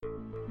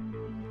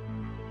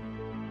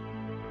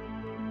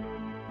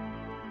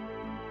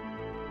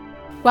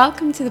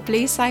Welcome to the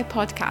Blue Sky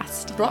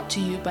podcast, brought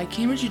to you by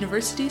Cambridge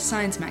University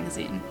Science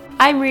Magazine.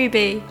 I'm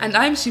Ruby. And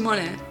I'm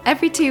Simone.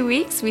 Every 2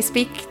 weeks, we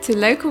speak to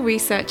local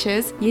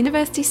researchers,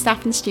 university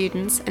staff and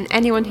students, and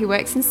anyone who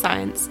works in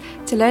science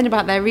to learn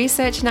about their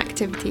research and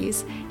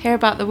activities, hear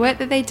about the work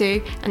that they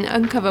do, and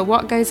uncover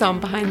what goes on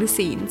behind the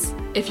scenes.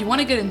 If you want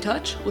to get in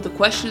touch with a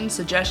question,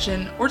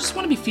 suggestion, or just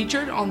want to be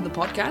featured on the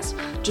podcast,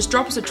 just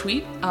drop us a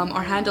tweet.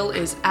 Our handle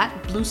is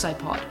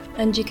 @BlueSkyPod.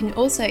 And you can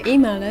also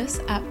email us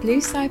at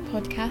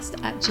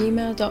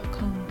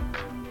blueskypodcast@gmail.com.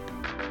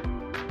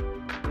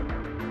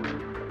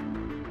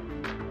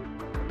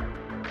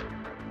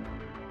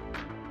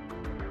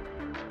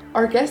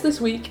 Our guest this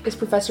week is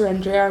Professor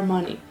Andrea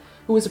Armani,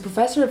 who is a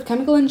professor of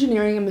chemical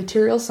engineering and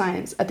materials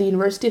science at the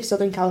University of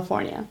Southern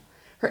California.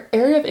 Her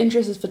area of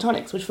interest is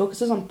photonics, which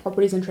focuses on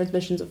properties and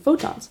transmissions of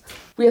photons.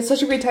 We had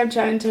such a great time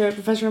chatting to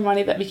Professor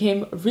Armani that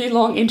became a really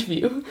long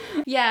interview.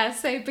 Yeah,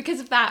 so because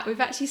of that, we've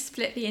actually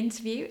split the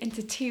interview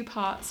into 2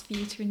 parts for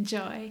you to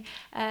enjoy.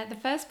 The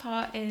first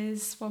part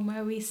is one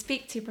where we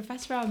speak to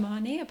Professor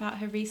Armani about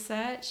her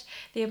research,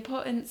 the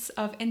importance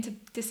of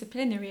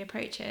interdisciplinary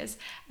approaches,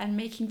 and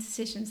making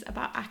decisions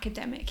about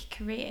academic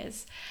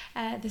careers.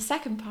 The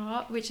second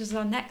part, which is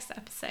our next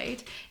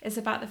episode, is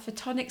about the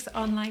Photonics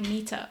Online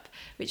Meetup,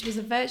 which was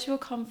a virtual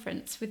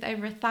conference with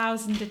over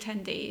 1,000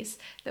 attendees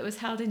that was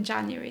held in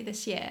January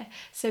this year.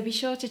 So be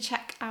sure to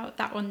check out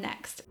that one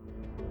next.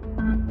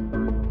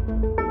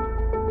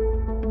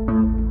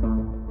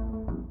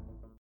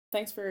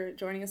 Thanks for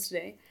joining us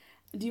today.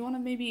 Do you want to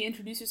maybe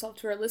introduce yourself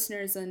to our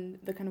listeners and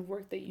the kind of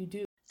work that you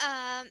do?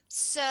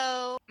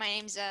 So my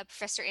name's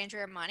Professor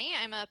Andrea Armani.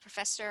 I'm a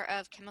professor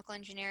of chemical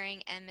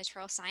engineering and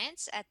material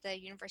science at the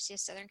University of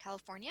Southern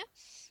California.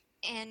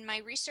 And my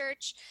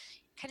research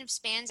kind of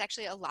spans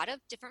actually a lot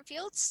of different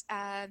fields.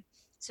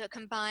 So it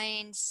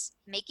combines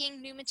making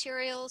new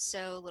materials,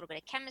 so a little bit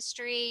of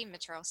chemistry,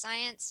 material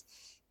science,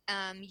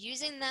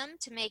 using them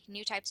to make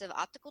new types of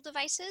optical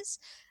devices.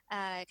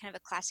 Kind of a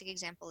classic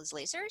example is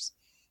lasers.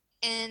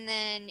 And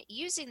then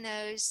using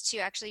those to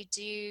actually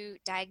do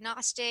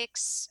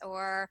diagnostics,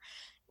 or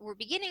we're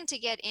beginning to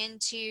get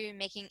into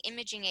making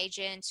imaging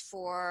agents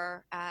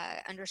for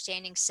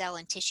understanding cell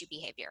and tissue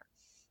behavior.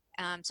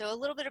 So a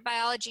little bit of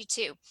biology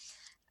too.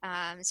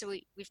 So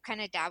we've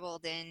kind of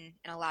dabbled in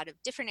a lot of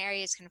different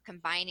areas, kind of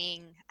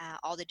combining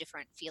all the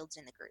different fields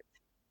in the group.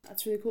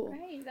 That's really cool.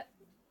 Great.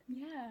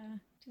 Yeah.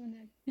 Do you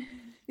want to...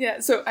 Yeah,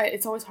 so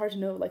it's always hard to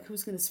know like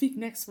who's going to speak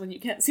next when you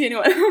can't see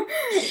anyone.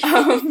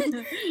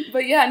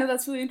 But yeah, no,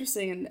 that's really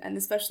interesting, and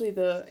especially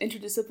the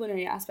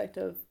interdisciplinary aspect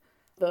of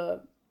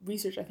the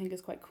research I think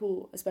is quite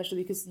cool,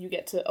 especially because you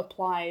get to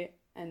apply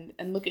and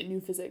look at new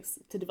physics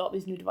to develop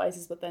these new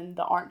devices, but then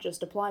that aren't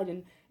just applied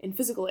in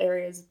physical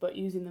areas, but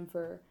using them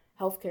for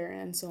healthcare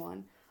and so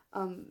on.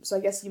 So I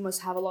guess you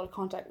must have a lot of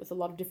contact with a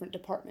lot of different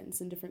departments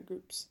and different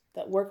groups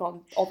that work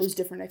on all those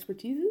different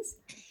expertises.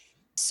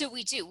 So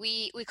we do.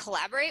 We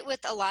collaborate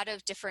with a lot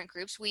of different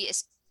groups. We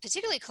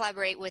particularly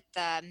collaborate with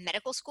the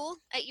medical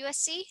school at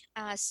USC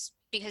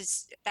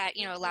because that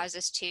allows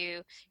us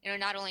to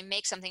not only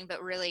make something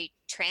but really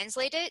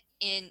translate it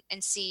in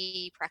and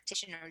see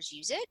practitioners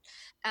use it.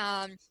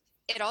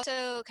 It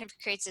also kind of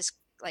creates this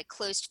like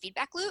closed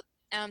feedback loop.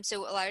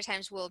 So a lot of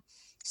times we'll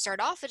start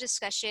off a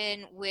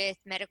discussion with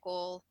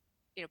medical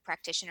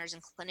practitioners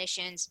and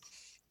clinicians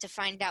to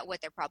find out what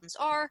their problems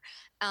are,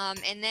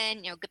 and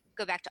then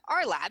go back to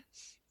our lab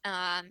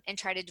and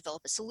try to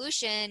develop a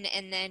solution,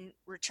 and then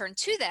return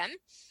to them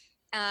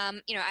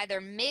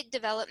either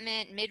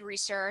mid-development,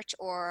 mid-research,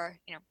 or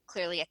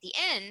clearly at the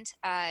end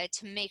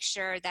to make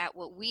sure that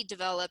what we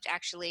developed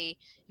actually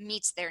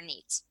meets their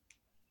needs.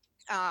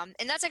 And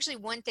that's actually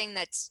one thing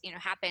that's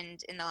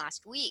happened in the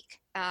last week.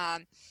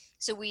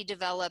 So we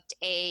developed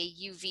a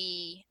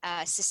UV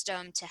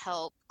system to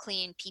help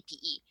clean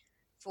PPE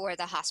for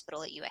the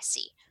hospital at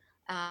USC.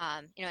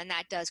 And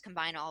that does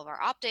combine all of our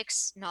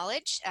optics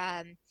knowledge,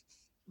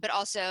 but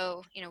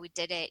also, we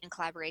did it in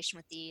collaboration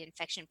with the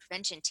infection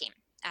prevention team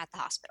at the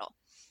hospital.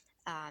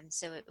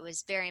 So it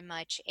was very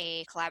much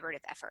a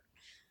collaborative effort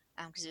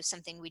because it was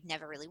something we'd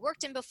never really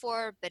worked in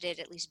before, but it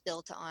at least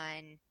built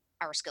on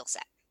our skill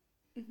set.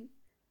 Mm-hmm.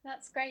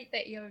 That's great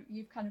that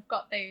you've kind of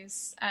got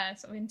those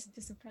sort of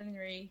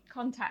interdisciplinary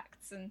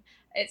contacts, and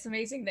it's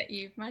amazing that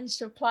you've managed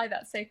to apply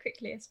that so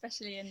quickly,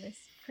 especially in this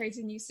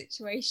crazy new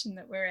situation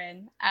that we're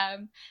in.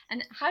 And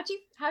how do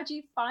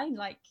you find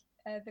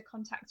the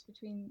contacts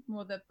between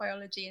more the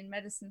biology and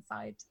medicine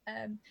side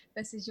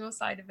versus your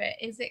side of it?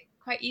 Is it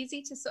quite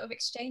easy to sort of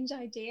exchange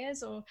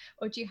ideas, or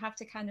do you have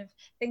to kind of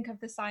think of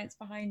the science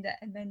behind it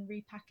and then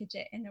repackage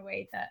it in a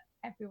way that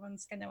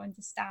everyone's going to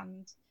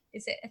understand?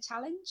 Is it a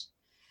challenge?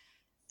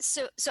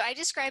 So I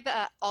describe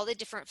all the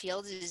different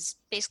fields as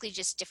basically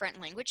just different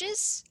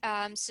languages.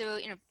 So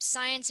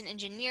science and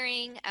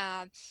engineering,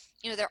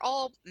 they're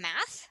all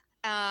math,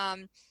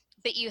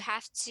 but you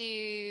have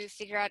to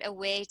figure out a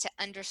way to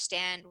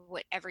understand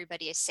what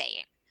everybody is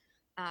saying.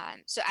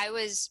 So I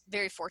was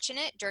very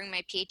fortunate during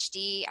my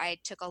PhD. I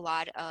took a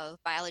lot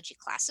of biology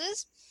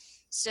classes,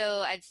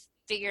 so I've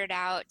figured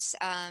out,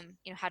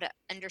 how to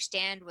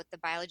understand what the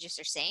biologists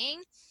are saying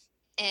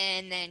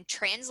and then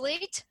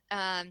translate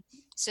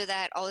so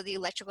that all of the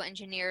electrical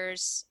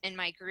engineers in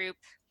my group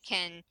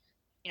can,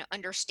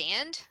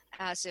 understand.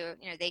 So,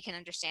 they can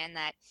understand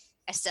that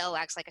a cell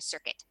acts like a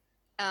circuit.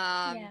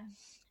 Yeah.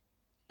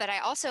 But I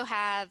also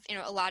have,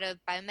 a lot of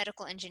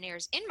biomedical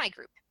engineers in my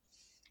group.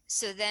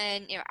 So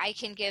then, I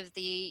can give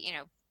the,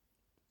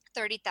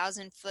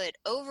 30,000 foot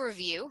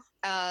overview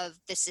of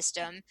the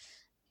system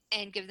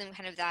and give them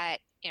kind of that,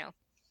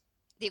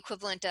 the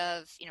equivalent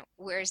of,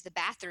 where's the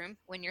bathroom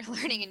when you're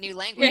learning a new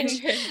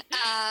language.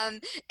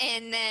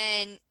 And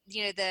then,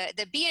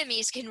 the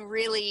BMEs can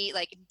really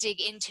like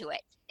dig into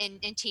it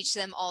and teach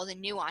them all the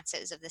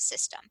nuances of the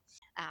system,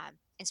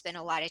 and spend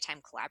a lot of time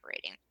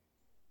collaborating.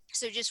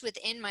 So just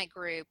within my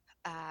group,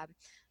 I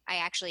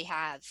actually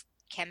have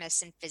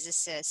chemists and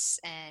physicists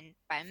and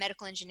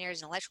biomedical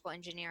engineers and electrical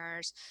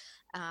engineers,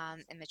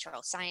 and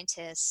material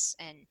scientists.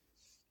 And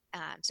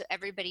so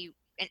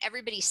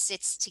everybody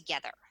sits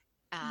together.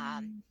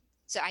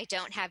 So I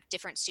don't have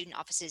different student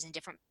offices in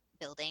different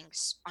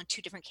buildings on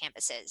 2 different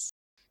campuses.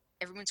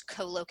 Everyone's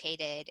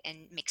co-located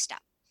and mixed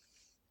up.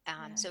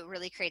 So it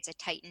really creates a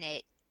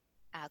tight-knit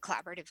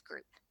collaborative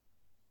group,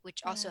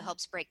 which also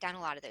helps break down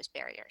a lot of those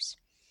barriers.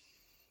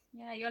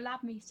 Yeah, your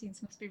lab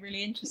meetings must be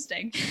really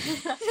interesting.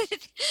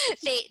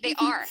 They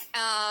are.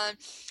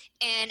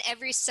 And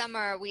every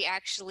summer we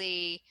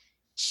actually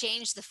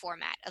change the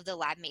format of the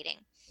lab meeting.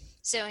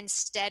 So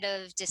instead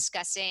of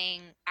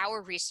discussing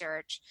our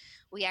research,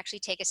 we actually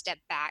take a step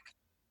back.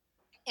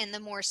 And the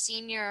more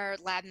senior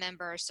lab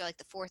members, so like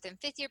the 4th and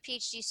 5th year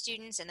PhD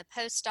students and the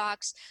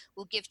postdocs,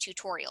 will give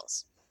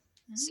tutorials.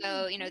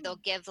 So, they'll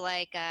give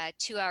like a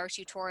 2-hour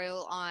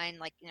tutorial on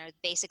like, the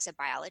basics of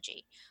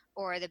biology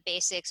or the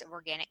basics of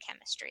organic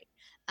chemistry,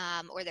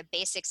 or the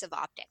basics of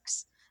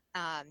optics,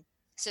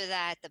 so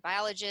that the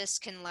biologists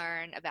can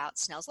learn about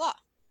Snell's law,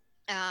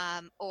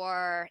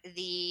 or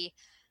the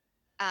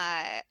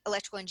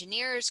electrical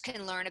engineers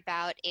can learn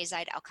about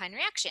azide-alkyne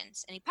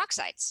reactions and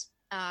epoxides.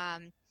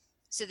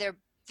 So they're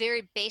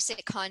very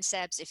basic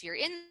concepts if you're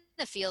in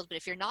the field, but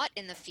if you're not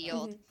in the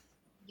field,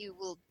 you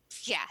will,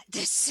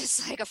 this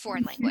is like a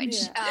foreign language.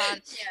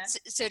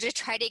 So to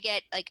try to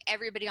get like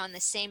everybody on the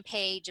same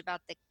page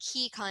about the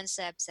key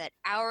concepts that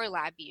our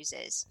lab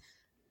uses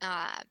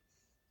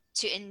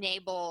to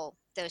enable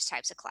those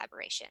types of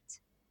collaborations.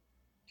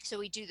 So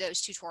we do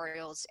those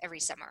tutorials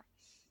every summer.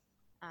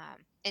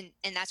 And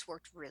that's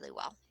worked really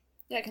well.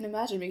 Yeah, I can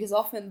imagine, because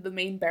often the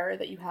main barrier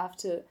that you have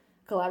to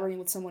collaborating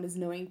with someone is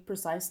knowing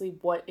precisely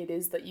what it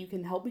is that you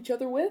can help each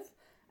other with.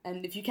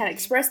 And if you can't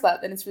express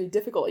that, then it's really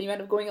difficult. You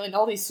end up going in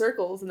all these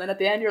circles, and then at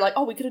the end you're like,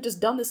 oh, we could have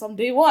just done this on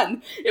day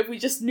 1 if we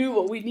just knew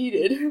what we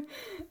needed.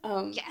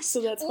 Yes.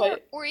 So that's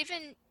or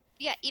even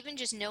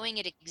just knowing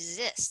it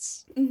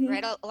exists, Mm-hmm.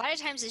 right? A lot of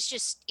times it's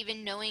just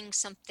even knowing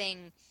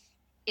something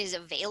is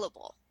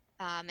available,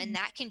 and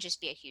that can just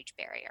be a huge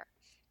barrier,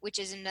 which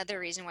is another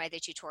reason why the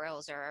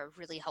tutorials are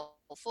really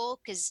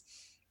helpful, because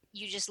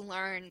you just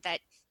learn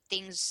that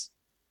things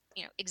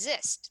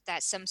exist,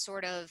 that some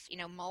sort of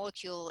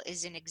molecule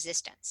is in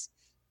existence,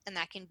 and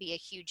that can be a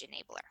huge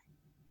enabler.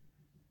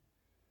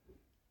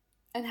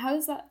 And how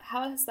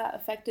has that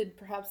affected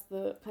perhaps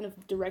the kind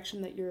of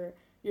direction that your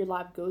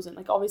lab goes in?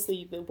 Like,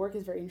 obviously the work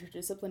is very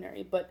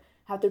interdisciplinary, but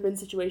have there been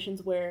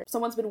situations where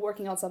someone's been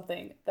working on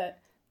something that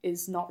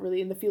is not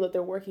really in the field that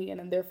they're working in,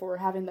 and therefore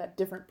having that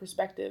different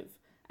perspective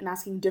and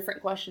asking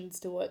different questions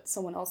to what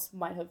someone else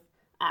might have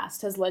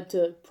asked has led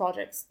to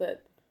projects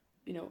that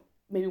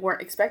maybe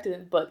weren't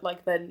expected, but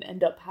like then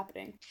end up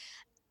happening?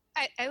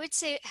 I would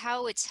say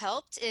how it's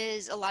helped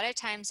is a lot of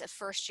times a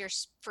first year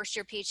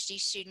PhD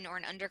student or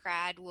an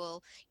undergrad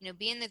will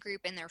be in the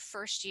group in their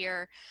first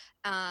year.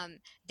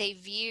 They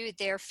view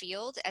their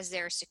field as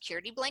their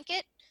security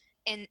blanket,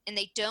 and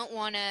they don't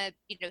want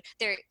to,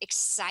 they're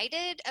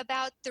excited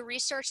about the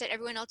research that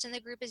everyone else in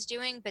the group is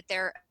doing, but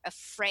they're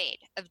afraid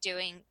of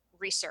doing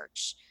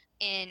research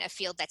in a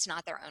field that's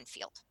not their own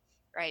field,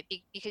 right?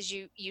 Because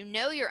you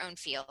know your own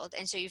field,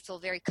 and so you feel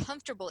very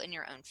comfortable in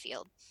your own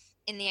field.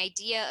 And the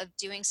idea of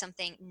doing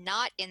something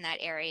not in that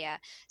area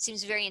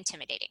seems very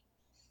intimidating.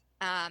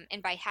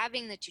 And by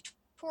having the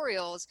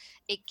tutorials,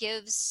 it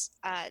gives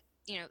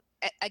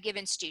a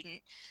given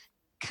student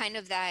kind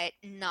of that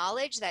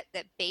knowledge, that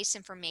base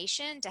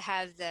information to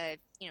have the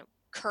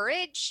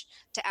courage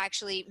to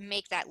actually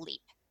make that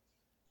leap.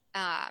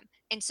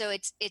 And so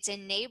it's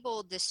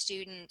enabled the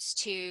students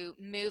to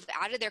move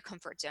out of their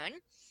comfort zone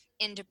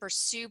and to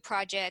pursue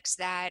projects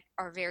that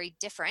are very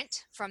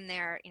different from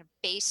their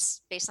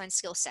baseline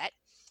skill set.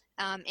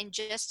 And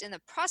just in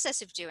the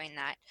process of doing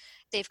that,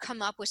 they've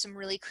come up with some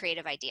really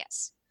creative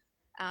ideas.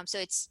 So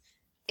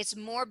it's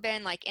more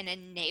been like an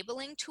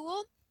enabling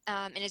tool,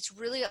 and it's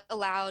really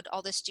allowed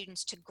all the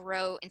students to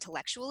grow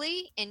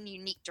intellectually in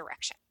unique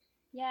direction.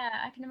 Yeah,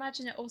 I can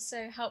imagine it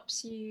also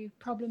helps you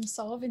problem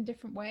solve in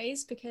different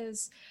ways,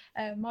 because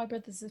my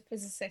brother's a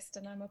physicist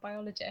and I'm a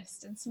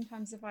biologist, and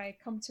sometimes if I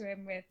come to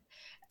him with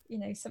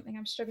something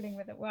I'm struggling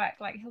with at work,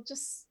 like he'll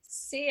just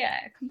see it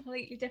at a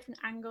completely different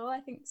angle. I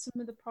think some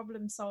of the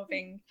problem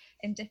solving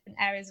in different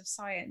areas of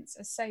science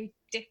are so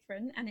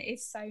different, and it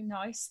is so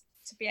nice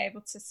to be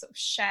able to sort of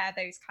share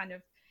those kind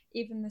of,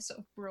 even the sort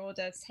of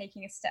broader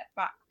taking a step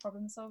back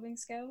problem solving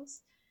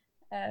skills.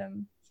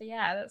 So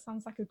yeah, that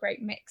sounds like a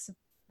great mix of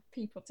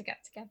people to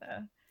get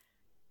together.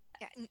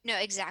 Yeah, no,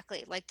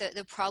 exactly. Like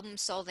the problem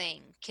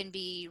solving can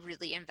be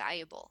really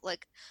invaluable.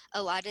 Like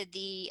a lot of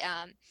the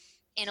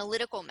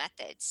analytical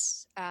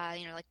methods,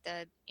 like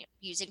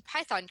using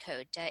Python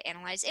code to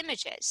analyze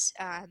images.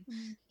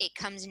 It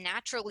comes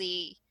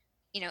naturally,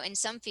 in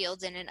some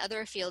fields, and in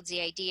other fields,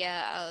 the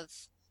idea of,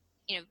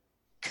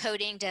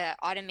 coding to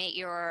automate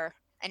your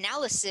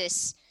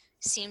analysis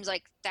seems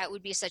like that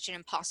would be such an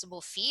impossible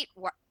feat.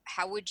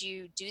 How would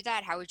you do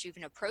that? How would you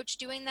even approach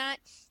doing that?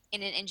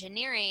 And in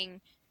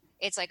engineering,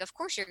 it's like, of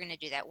course you're going to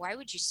do that. Why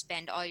would you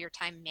spend all your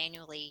time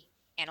manually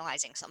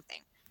analyzing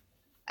something?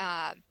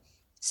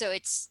 So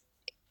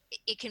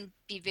it can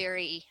be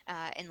very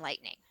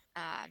enlightening.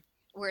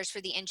 Whereas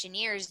for the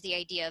engineers, the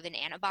idea of an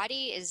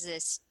antibody is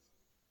this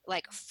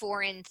like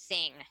foreign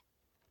thing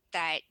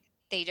that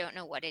they don't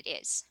know what it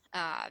is.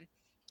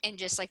 And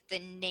just like the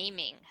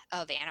naming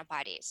of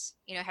antibodies,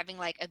 having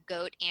like a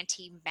goat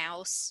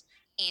anti-mouse,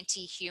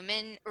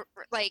 anti-human,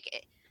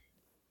 like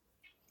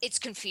it's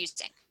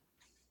confusing.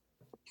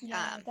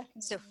 Yeah,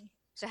 definitely.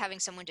 So having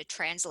someone to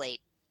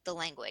translate the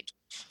language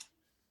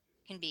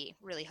can be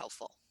really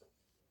helpful.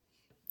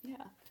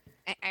 Yeah.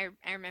 I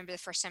remember the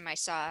first time I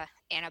saw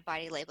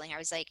antibody labeling, I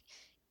was like,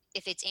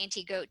 if it's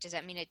anti-goat, does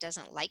that mean it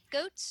doesn't like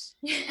goats?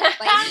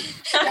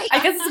 I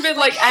guess it's a bit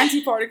like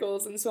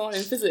antiparticles and so on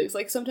in physics.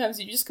 Like sometimes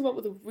you just come up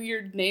with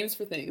weird names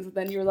for things, and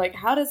then you're like,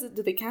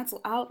 do they cancel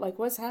out? Like,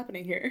 what's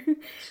happening here?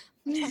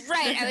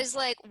 Right. I was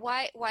like,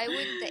 why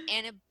wouldn't the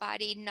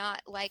antibody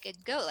not like a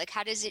goat? Like,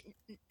 how does it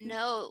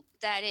know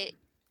that it,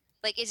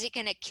 like, is it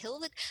going to kill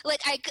the,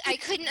 like, I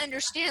couldn't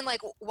understand,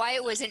 like, why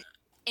it was an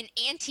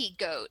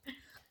anti-goat.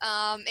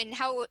 And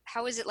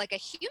how is it like a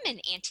human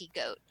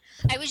anti-goat?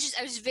 I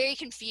was very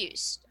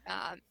confused.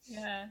 Yeah,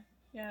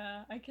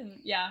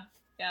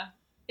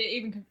 it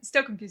even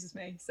still confuses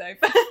me, so.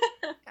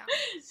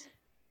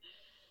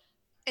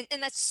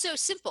 And that's so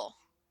simple,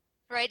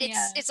 right?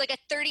 It's like a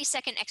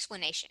 30-second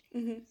explanation.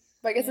 Mm-hmm.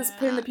 But I guess it's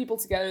putting the people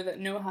together that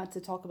know how to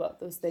talk about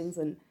those things,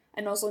 and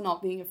also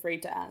not being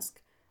afraid to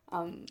ask,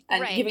 and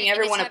giving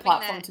everyone a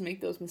platform to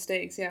make those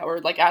mistakes,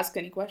 or like ask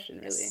any question,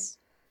 really.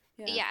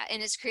 Yeah,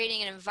 and it's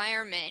creating an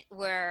environment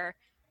where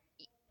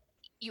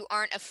you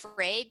aren't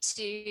afraid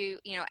to,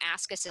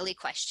 ask a silly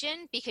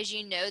question, because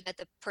you know that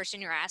the person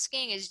you're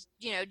asking is,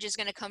 just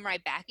going to come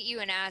right back at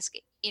you and ask,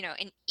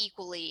 an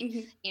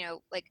equally,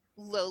 like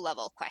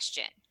low-level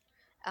question,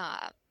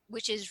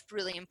 which is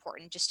really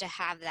important, just to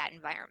have that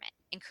environment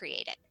and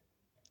create it.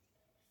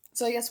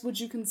 So I guess would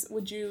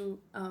you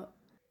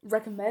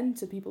recommend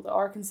to people that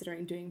are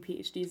considering doing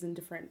PhDs in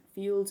different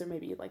fields, or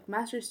maybe like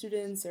master's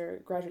students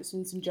or graduate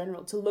students in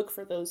general, to look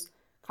for those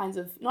kinds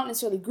of, not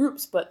necessarily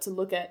groups, but to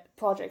look at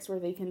projects where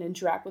they can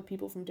interact with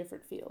people from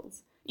different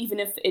fields, even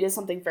if it is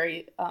something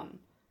very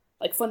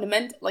like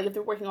if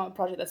they're working on a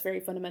project that's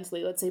very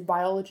fundamentally, let's say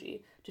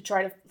biology, to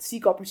try to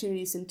seek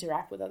opportunities to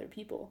interact with other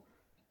people?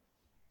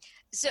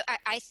 So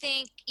I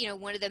think,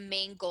 one of the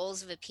main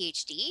goals of a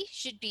PhD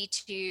should be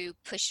to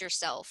push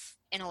yourself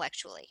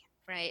intellectually,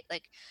 right?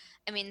 Like,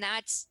 I mean,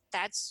 that's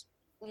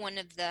one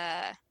of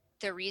the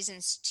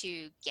reasons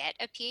to get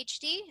a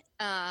PhD,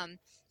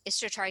 is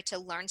to try to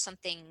learn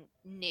something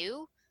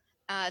new.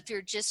 If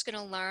you're just going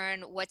to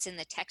learn what's in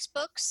the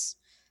textbooks,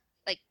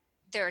 like,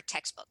 there are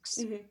textbooks.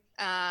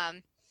 Mm-hmm.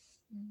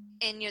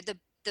 And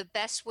the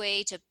best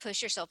way to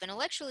push yourself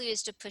intellectually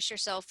is to push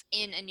yourself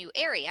in a new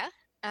area.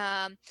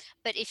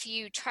 But if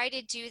you try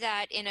to do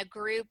that in a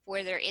group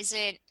where there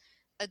isn't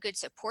a good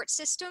support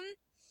system,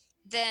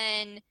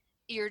 then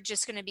you're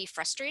just going to be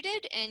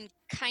frustrated and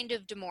kind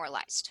of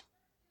demoralized.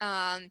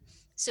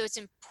 So it's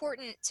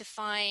important to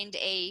find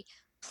a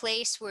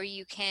place where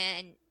you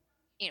can,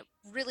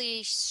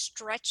 really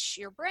stretch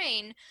your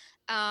brain,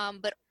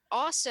 but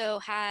also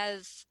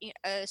have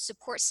a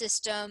support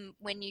system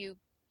when you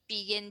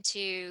begin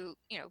to,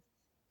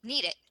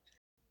 need it.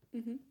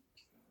 Mm-hmm.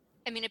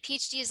 I mean, a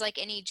PhD is like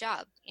any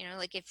job,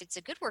 like if it's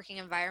a good working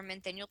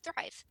environment, then you'll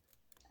thrive.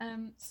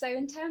 So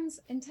in terms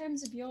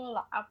of your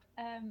lab,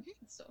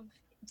 sort of,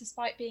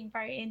 despite being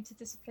very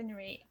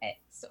interdisciplinary, it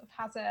sort of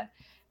has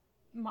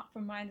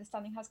from my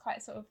understanding, has quite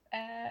a sort of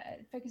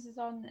focuses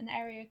on an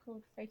area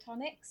called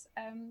photonics.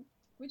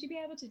 Would you be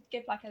able to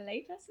give like a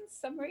layperson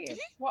summary of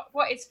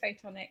what is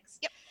photonics?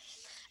 Yep.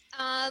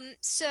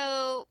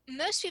 So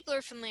most people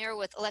are familiar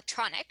with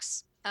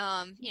electronics,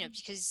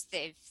 because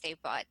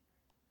they've bought,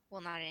 well,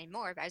 not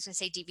anymore, but I was going to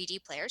say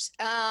DVD players,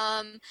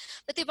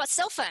 but they bought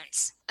cell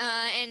phones,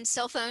 and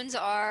cell phones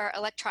are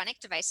electronic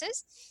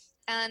devices,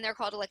 and they're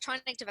called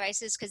electronic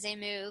devices because they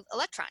move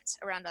electrons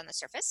around on the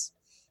surface.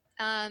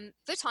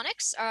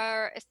 Photonics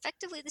are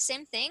effectively the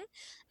same thing.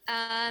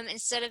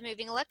 Instead of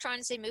moving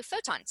electrons, they move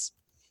photons.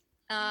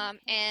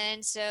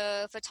 And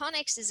so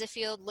photonics is a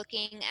field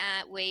looking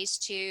at ways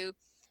to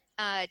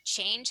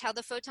change how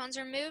the photons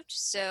are moved.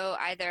 So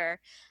either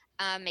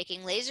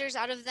making lasers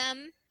out of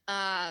them,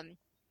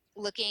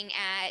 looking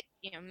at,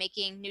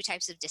 making new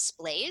types of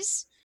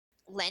displays,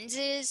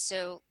 lenses,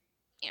 so,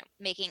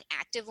 making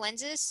active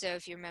lenses. So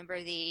if you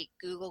remember the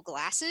Google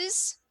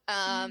glasses,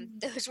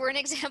 those were an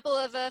example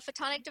of a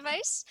photonic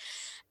device.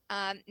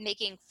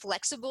 Making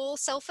flexible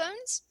cell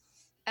phones.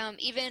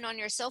 Even on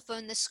your cell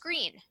phone, the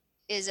screen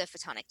is a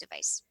photonic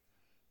device.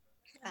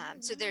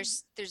 So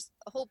there's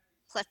a whole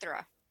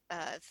plethora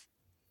of,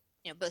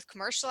 both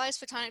commercialized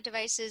photonic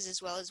devices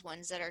as well as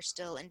ones that are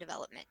still in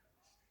development.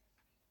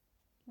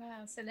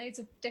 Wow, so loads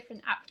of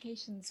different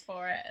applications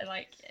for it,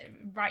 like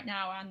right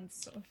now and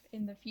sort of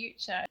in the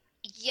future.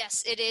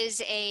 Yes, it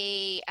is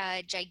a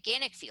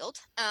gigantic field,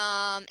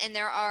 and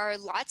there are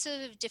lots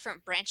of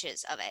different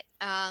branches of it.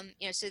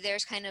 So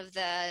there's kind of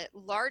the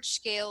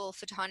large-scale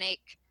photonic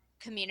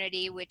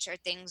community, which are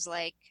things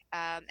like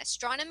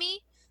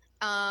astronomy.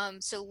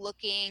 So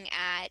looking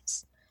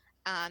at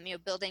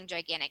building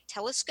gigantic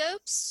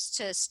telescopes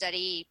to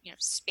study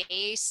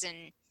space,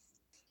 and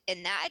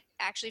that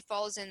actually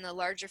falls in the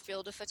larger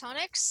field of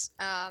photonics.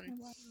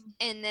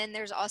 And then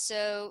there's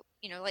also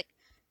like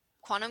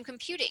quantum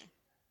computing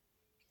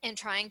and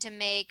trying to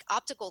make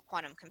optical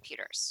quantum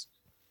computers,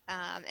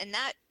 and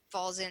that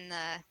falls in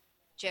the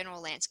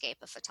general landscape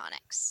of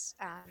photonics.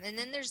 And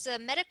then there's the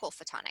medical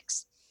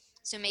photonics,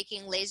 so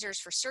making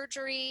lasers for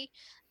surgery,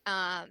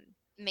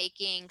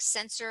 making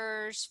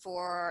sensors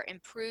for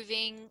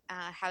improving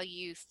how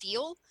you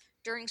feel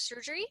during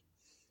surgery,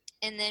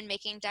 and then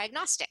making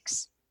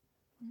diagnostics.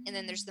 And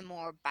then there's the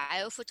more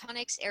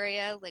biophotonics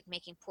area, like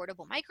making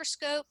portable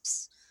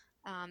microscopes.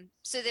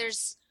 So there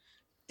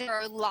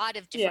are a lot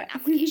of different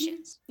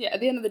applications. Yeah, at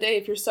the end of the day,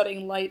 if you're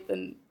studying light,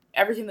 then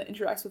everything that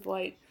interacts with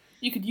light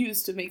you could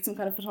use to make some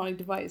kind of photonic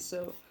device.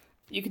 So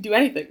you could do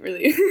anything,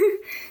 really.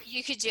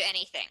 You could do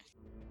anything.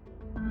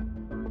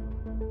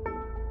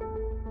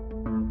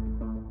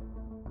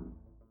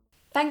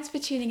 Thanks for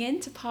tuning in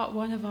to part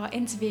 1 of our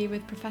interview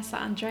with Professor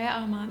Andrea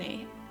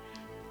Armani.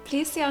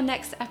 Please see our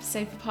next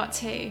episode for part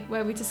 2,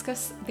 where we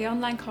discuss the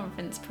online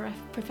conference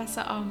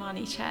Professor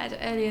Armani chaired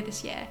earlier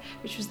this year,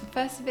 which was the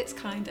first of its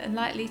kind and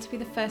likely to be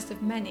the first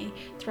of many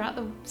throughout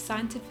the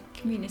scientific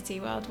community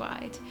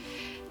worldwide.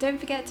 Don't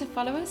forget to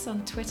follow us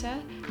on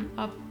Twitter.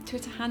 Our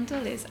Twitter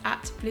handle is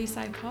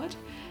 @BlueSciPod,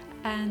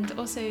 and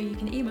also you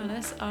can email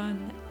us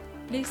on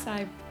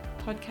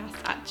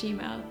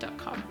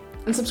bluescipodcast@gmail.com.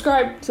 And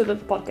subscribe to the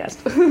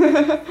podcast.